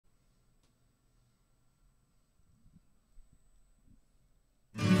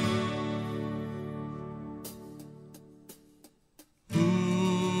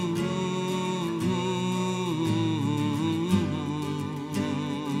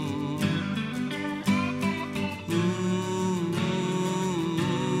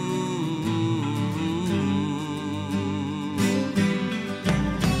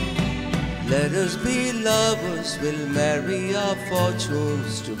Let us be lovers, we'll marry our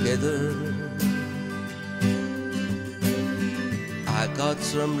fortunes together. I got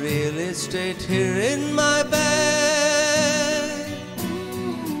some real estate here in my bag,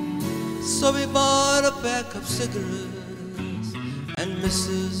 so we bought a pack of cigarettes and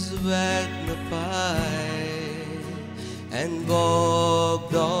Mrs. Wagner pie and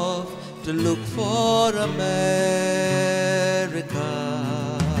walked off to look for America.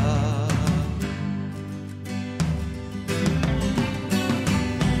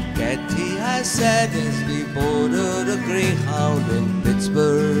 Kathy, I said as we boarded a Greyhound in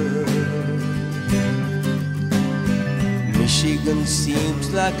Pittsburgh, Michigan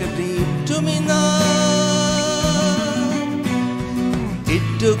seems like a dream to me now. It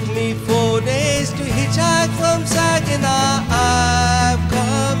took me 4 days to hitchhike from Saginaw. I've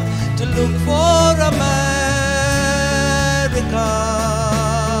come to look for America.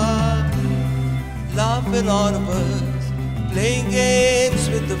 Laughing on a bus, playing games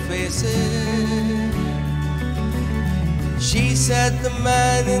with the faces. She said the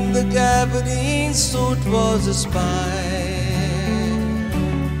man in the gabardine suit was a spy.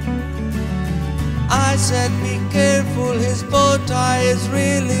 I said, be careful, his bow tie is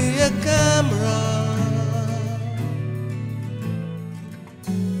really a camera.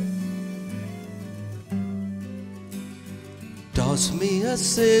 Toss me a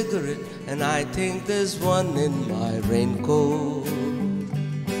cigarette and I think there's one in my raincoat.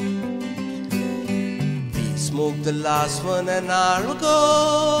 We smoked the last one an hour ago.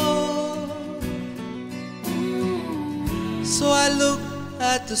 So I looked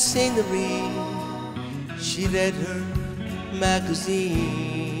at the scenery. She read her magazine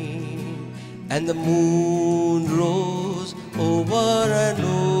and the moon rose over an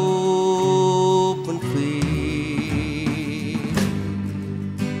open field.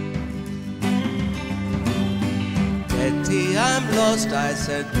 Betty, I'm lost, I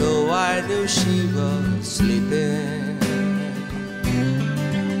said, though I knew she was sleeping.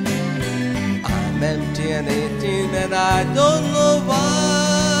 I'm empty and 18 and I don't know why.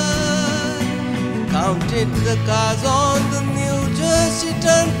 Counted the cars on the New Jersey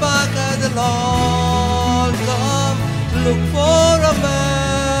Turnpike as they'll all come to look for America.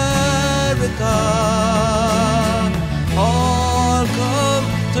 All come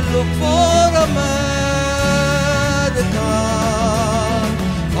to look for America.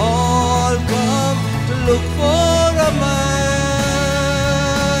 All come to look for